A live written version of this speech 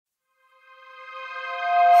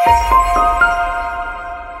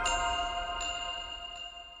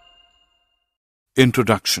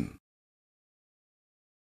Introduction.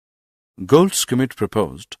 Goldschmidt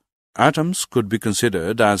proposed atoms could be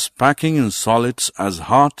considered as packing in solids as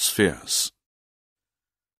hard spheres.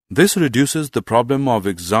 This reduces the problem of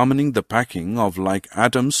examining the packing of like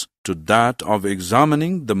atoms to that of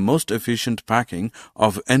examining the most efficient packing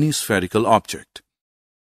of any spherical object.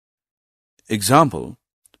 Example: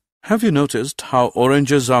 have you noticed how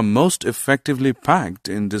oranges are most effectively packed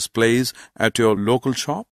in displays at your local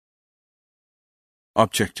shop?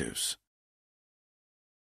 Objectives.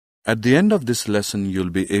 At the end of this lesson,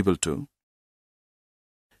 you'll be able to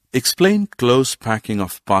explain close packing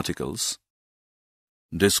of particles,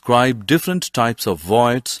 describe different types of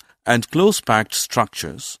voids and close-packed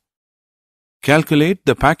structures, calculate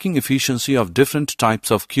the packing efficiency of different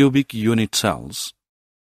types of cubic unit cells.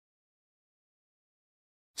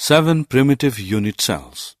 7 primitive unit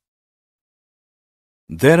cells.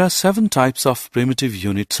 There are 7 types of primitive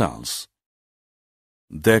unit cells.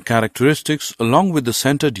 Their characteristics, along with the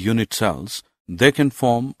centered unit cells they can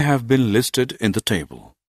form, have been listed in the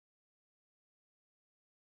table.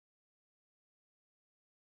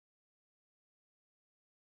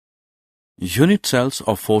 Unit cells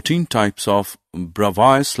of 14 types of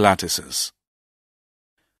Bravais lattices.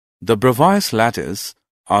 The Bravais lattice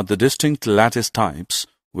are the distinct lattice types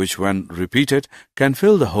which, when repeated, can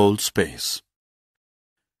fill the whole space.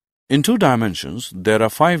 In 2 dimensions, there are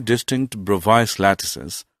 5 distinct Bravais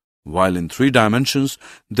lattices, while in 3 dimensions,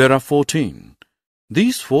 there are 14.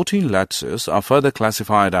 These 14 lattices are further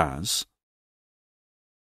classified as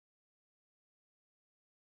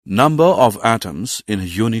number of atoms in a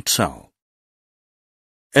unit cell.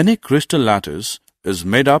 Any crystal lattice is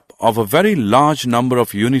made up of a very large number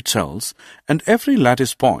of unit cells, and every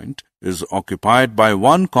lattice point is occupied by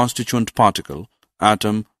one constituent particle,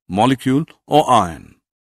 atom, molecule, or ion.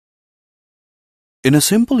 In a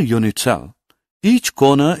simple unit cell, each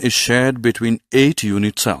corner is shared between 8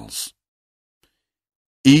 unit cells.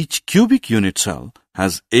 Each cubic unit cell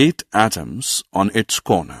has 8 atoms on its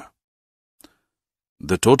corner.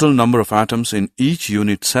 The total number of atoms in each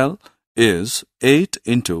unit cell is 8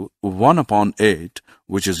 into 1 upon 8,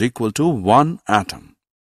 which is equal to 1 atom.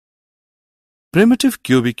 Primitive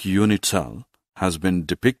cubic unit cell has been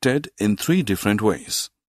depicted in 3 different ways.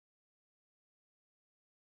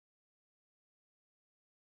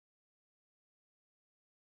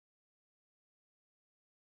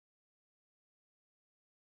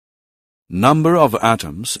 Number of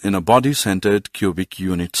atoms in a body-centered cubic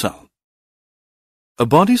unit cell. A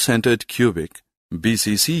body-centered cubic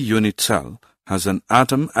BCC unit cell has an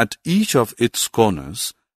atom at each of its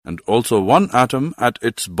corners and also 1 atom at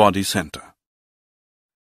its body center.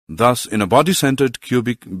 Thus, in a body-centered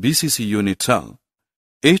cubic BCC unit cell,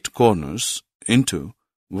 8 corners into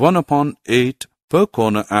 1 upon 8 per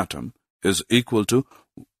corner atom is equal to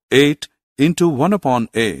 8 into 1 upon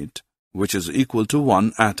 8, which is equal to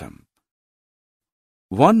 1 atom.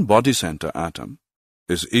 1 body center atom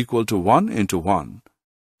is equal to 1 into 1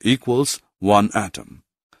 equals 1 atom.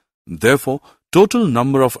 Therefore, total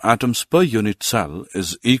number of atoms per unit cell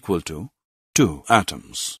is equal to 2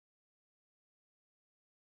 atoms.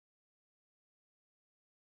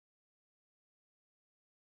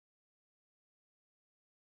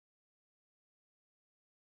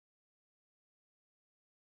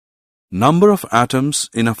 Number of atoms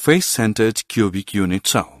in a face-centered cubic unit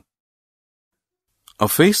cell. A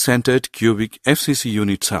face-centered cubic FCC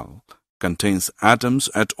unit cell contains atoms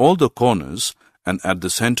at all the corners and at the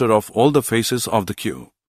center of all the faces of the cube.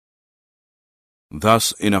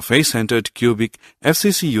 Thus, in a face-centered cubic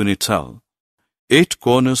FCC unit cell, 8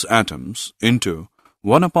 corners atoms into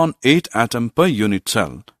 1 upon 8 atom per unit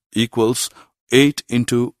cell equals 8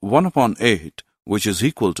 into 1 upon 8, which is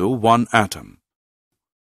equal to 1 atom.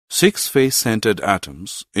 6 face-centered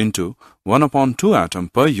atoms into 1 upon 2 atom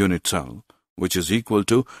per unit cell, which is equal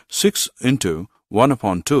to 6 into 1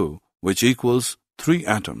 upon 2, which equals 3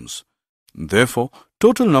 atoms. Therefore,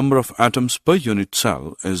 total number of atoms per unit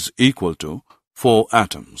cell is equal to 4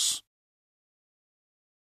 atoms.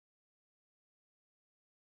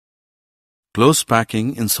 Close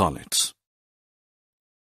packing in solids.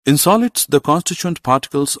 In solids, the constituent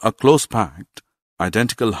particles are close packed,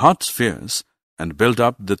 identical hard spheres, and build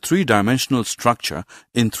up the 3-dimensional structure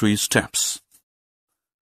in 3 steps.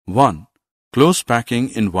 1. Close packing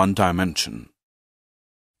in 1 dimension.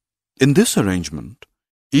 In this arrangement,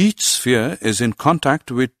 each sphere is in contact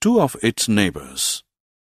with 2 of its neighbors.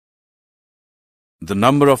 The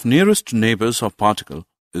number of nearest neighbors of particle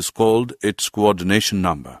is called its coordination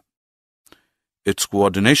number. Its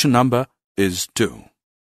coordination number is 2.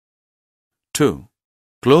 2.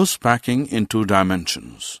 Close packing in 2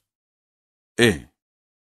 dimensions. A.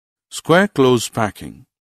 Square close packing.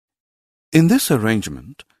 In this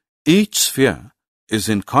arrangement, each sphere is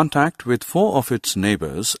in contact with 4 of its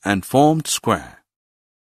neighbors and formed square.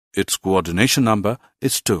 Its coordination number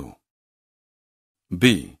is 2.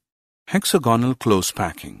 B. Hexagonal close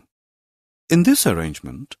packing. In this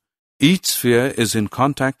arrangement, each sphere is in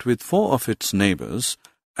contact with 4 of its neighbors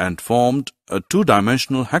and formed a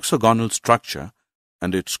 2-dimensional hexagonal structure,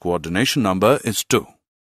 and its coordination number is 2.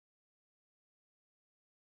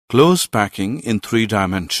 Close packing in 3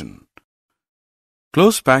 dimension.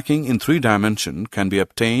 Close packing in 3 dimension can be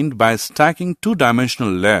obtained by stacking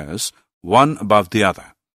 2-dimensional layers one above the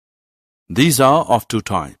other. These are of 2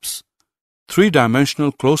 types: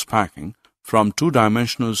 3-dimensional close packing from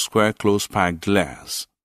 2-dimensional square close packed layers.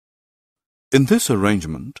 In this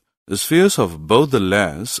arrangement, the spheres of both the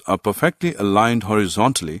layers are perfectly aligned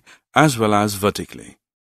horizontally as well as vertically.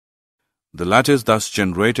 The lattice thus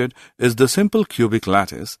generated is the simple cubic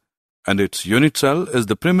lattice, and its unit cell is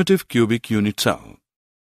the primitive cubic unit cell.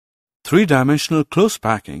 3-dimensional close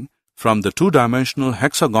packing from the 2-dimensional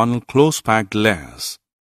hexagonal close packed layers.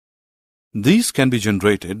 These can be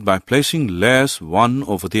generated by placing layers one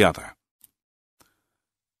over the other.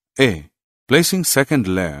 A. Placing second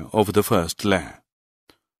layer over the first layer.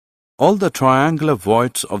 All the triangular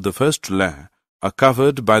voids of the first layer are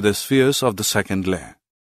covered by the spheres of the second layer.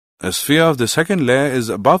 A sphere of the second layer is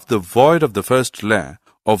above the void of the first layer,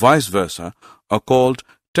 or vice versa, are called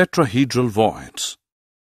tetrahedral voids.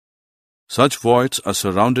 Such voids are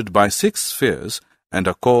surrounded by 6 spheres and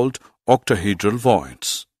are called octahedral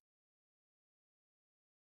voids.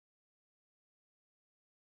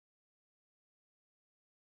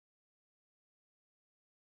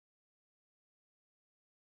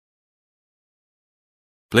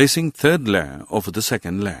 Placing third layer over the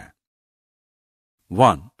second layer.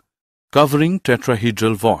 1. Covering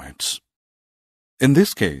tetrahedral voids. In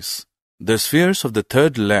this case, the spheres of the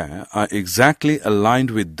third layer are exactly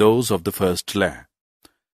aligned with those of the first layer.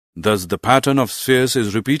 Thus, the pattern of spheres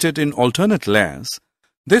is repeated in alternate layers.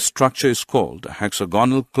 This structure is called a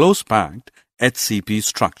hexagonal close-packed HCP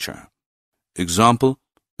structure. Example,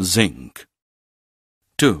 zinc.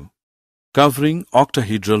 2. Covering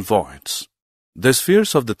octahedral voids. The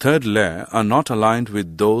spheres of the third layer are not aligned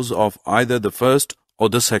with those of either the first or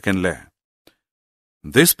the second layer.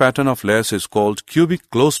 This pattern of layers is called cubic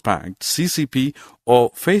close-packed CCP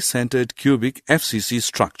or face-centered cubic FCC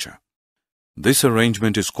structure. This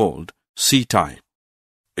arrangement is called C-type.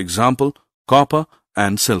 Example, copper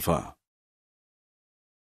and silver.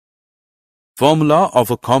 Formula of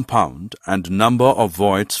a compound and number of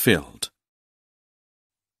voids filled.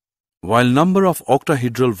 While number of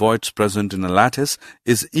octahedral voids present in a lattice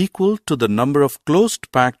is equal to the number of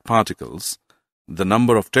closed packed particles, the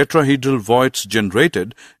number of tetrahedral voids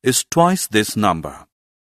generated is twice this number.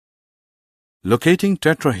 Locating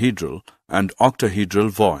tetrahedral and octahedral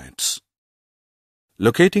voids.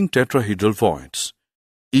 Locating tetrahedral voids.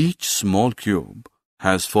 Each small cube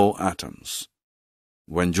has 4 atoms.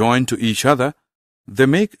 When joined to each other, they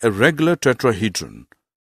make a regular tetrahedron.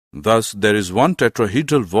 Thus, there is 1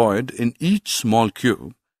 tetrahedral void in each small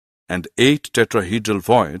cube and 8 tetrahedral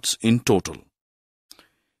voids in total.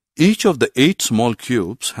 Each of the 8 small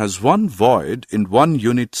cubes has 1 void in 1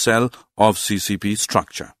 unit cell of CCP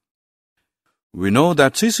structure. We know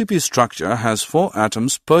that CCP structure has 4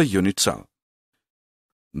 atoms per unit cell.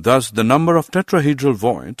 Thus, the number of tetrahedral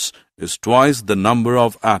voids is twice the number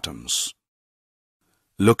of atoms.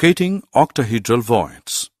 Locating octahedral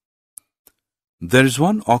voids. There is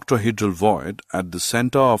 1 octahedral void at the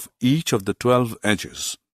center of each of the 12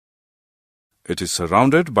 edges. It is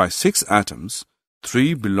surrounded by 6 atoms,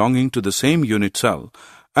 3 belonging to the same unit cell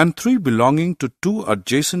and 3 belonging to 2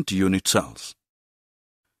 adjacent unit cells.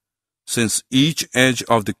 Since each edge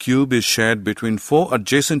of the cube is shared between 4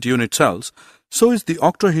 adjacent unit cells, so is the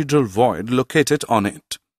octahedral void located on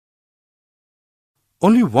it.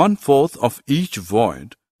 Only 1/4 of each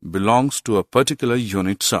void belongs to a particular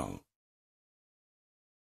unit cell.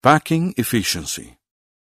 Packing efficiency.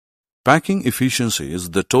 Packing efficiency is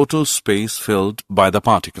the total space filled by the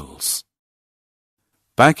particles.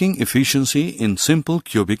 Packing efficiency in simple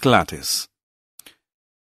cubic lattice.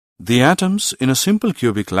 The atoms in a simple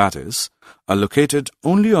cubic lattice are located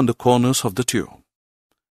only on the corners of the tube.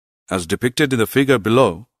 As depicted in the figure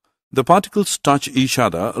below, the particles touch each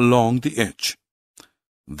other along the edge.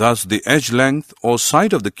 Thus, the edge length or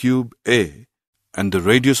side of the cube A and the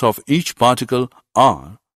radius of each particle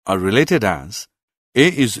R are related as A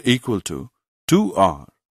is equal to 2R.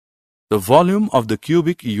 The volume of the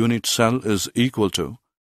cubic unit cell is equal to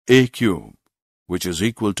A cube. which is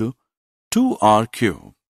equal to 2r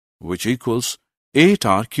cube, which equals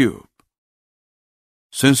 8r cube.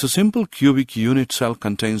 Since a simple cubic unit cell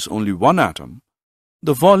contains only one atom,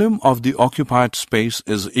 the volume of the occupied space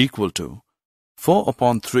is equal to 4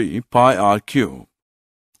 upon 3 pi r cube.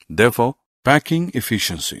 Therefore, packing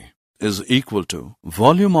efficiency is equal to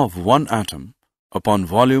volume of one atom upon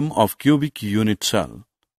volume of cubic unit cell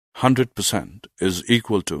 100% is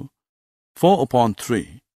equal to 4 upon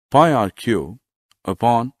 3 pi r cube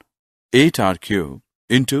upon 8r cube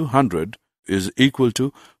into 100 is equal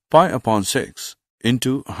to pi upon 6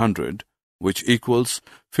 into 100, which equals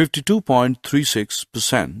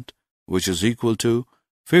 52.36%, which is equal to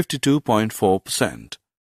 52.4%.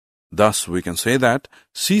 Thus, we can say that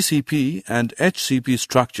CCP and HCP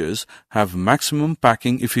structures have maximum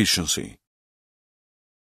packing efficiency.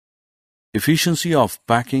 Efficiency of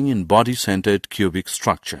packing in body-centered cubic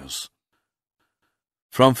structures.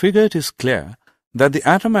 From figure it is clear that the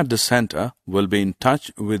atom at the center will be in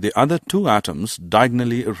touch with the other two atoms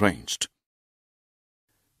diagonally arranged.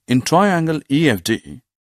 In triangle EFD,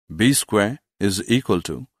 B square is equal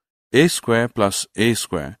to A square plus A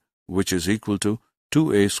square, which is equal to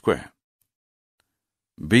 2A square.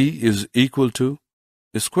 B is equal to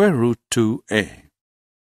square root 2A.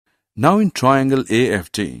 Now in triangle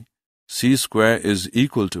AFD, C square is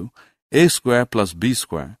equal to A square plus B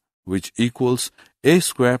square, which equals A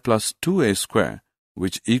square plus 2A square,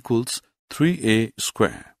 which equals 3A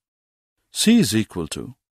square. C is equal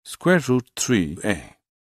to square root 3A.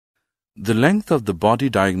 The length of the body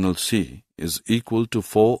diagonal C is equal to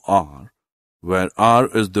 4r, where r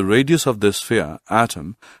is the radius of the sphere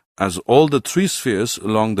atom, as all the three spheres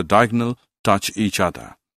along the diagonal touch each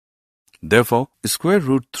other. Therefore, square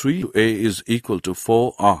root 3a is equal to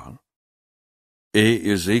 4r. A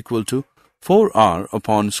is equal to 4r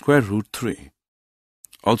upon square root 3.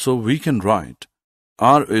 Also, we can write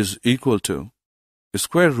r is equal to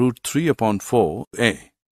square root 3 upon 4a.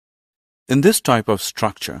 In this type of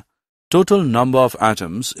structure, total number of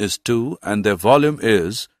atoms is 2 and their volume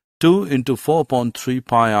is 2 into 4 upon 3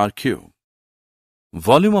 pi r cube.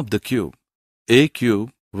 Volume of the cube, A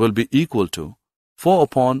cube, will be equal to 4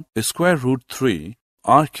 upon square root 3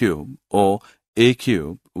 r cube or A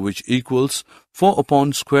cube, which equals 4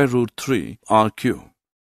 upon square root 3 r cube.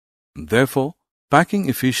 Therefore, packing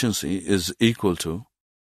efficiency is equal to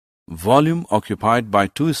volume occupied by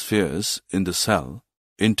two spheres in the cell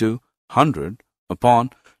into 100 upon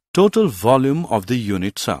total volume of the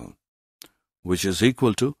unit cell, which is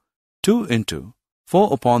equal to 2 into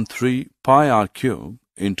 4 upon 3 pi r cube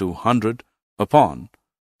into 100 upon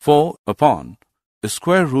 4 upon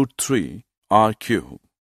square root 3 r cube,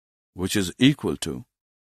 which is equal to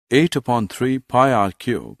 8 upon 3 pi r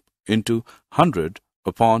cube into 100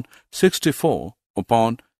 upon 64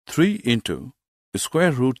 upon 3 into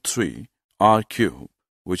square root 3 r cube,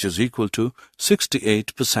 which is equal to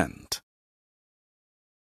 68%.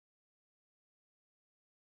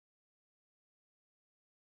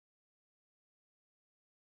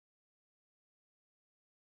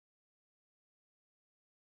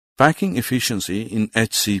 Packing efficiency in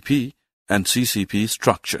HCP and CCP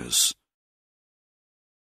structures.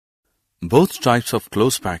 Both types of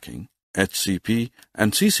close packing, HCP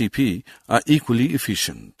and CCP, are equally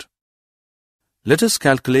efficient. Let us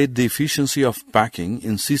calculate the efficiency of packing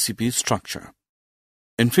in CCP structure.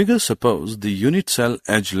 In figure, suppose the unit cell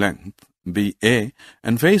edge length BA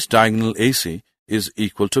and face diagonal AC is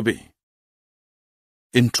equal to B.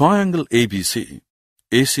 In triangle ABC,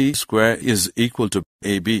 AC square is equal to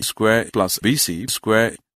AB square plus BC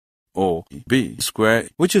square or B square,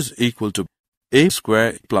 which is equal to A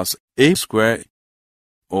square plus A square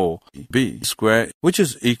or B square, which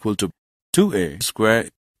is equal to 2A square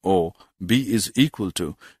or B is equal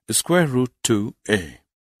to square root 2A.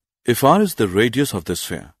 If R is the radius of the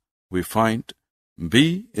sphere, we find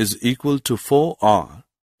B is equal to 4R,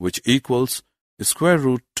 which equals square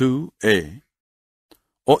root 2A,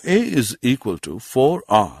 or A is equal to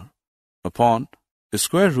 4R upon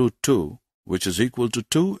square root 2, which is equal to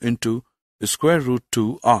 2 into square root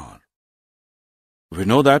 2R. We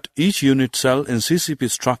know that each unit cell in CCP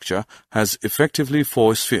structure has effectively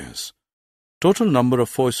 4 spheres. Total number of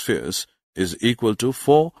 4 spheres is equal to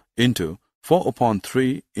 4 into 4 upon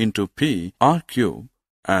 3 into P R cube,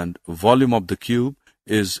 and volume of the cube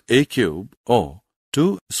is A cube or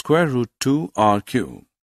 2 square root 2 R cube.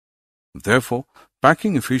 Therefore,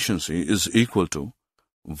 packing efficiency is equal to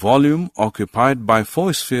volume occupied by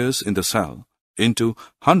 4 spheres in the cell into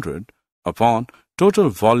 100 upon total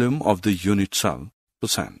volume of the unit cell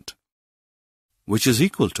 %, which is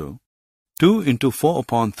equal to 2 into 4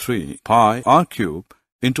 upon 3 pi R cube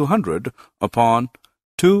into 100 upon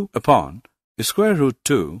 2 upon square root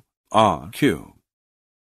 2 r cube,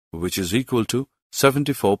 which is equal to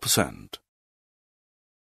 74%.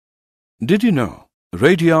 Did you know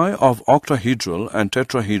radii of octahedral and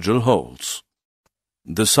tetrahedral holes?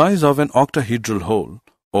 The size of an octahedral hole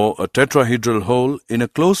or a tetrahedral hole in a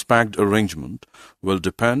close-packed arrangement will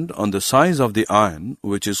depend on the size of the ion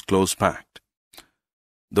which is close-packed.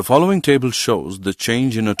 The following table shows the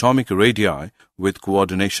change in atomic radii with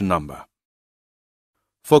coordination number.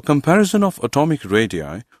 For comparison of atomic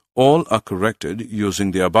radii, all are corrected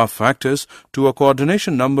using the above factors to a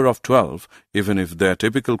coordination number of 12 even if their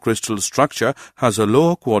typical crystal structure has a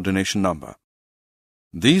lower coordination number.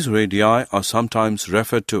 These radii are sometimes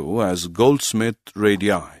referred to as Goldsmith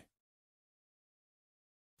radii.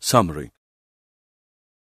 Summary.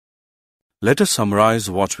 Let us summarize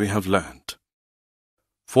what we have learned.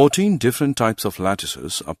 14 different types of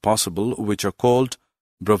lattices are possible which are called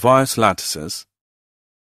Bravais lattices.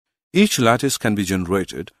 Each lattice can be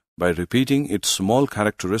generated by repeating its small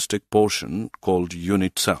characteristic portion called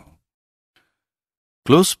unit cell.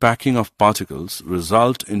 Close packing of particles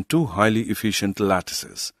result in two highly efficient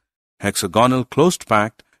lattices, hexagonal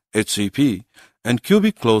closed-packed HCP and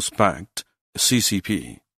cubic closed-packed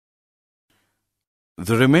CCP.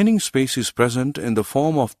 The remaining space is present in the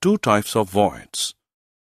form of two types of voids,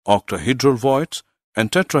 octahedral voids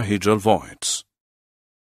and tetrahedral voids.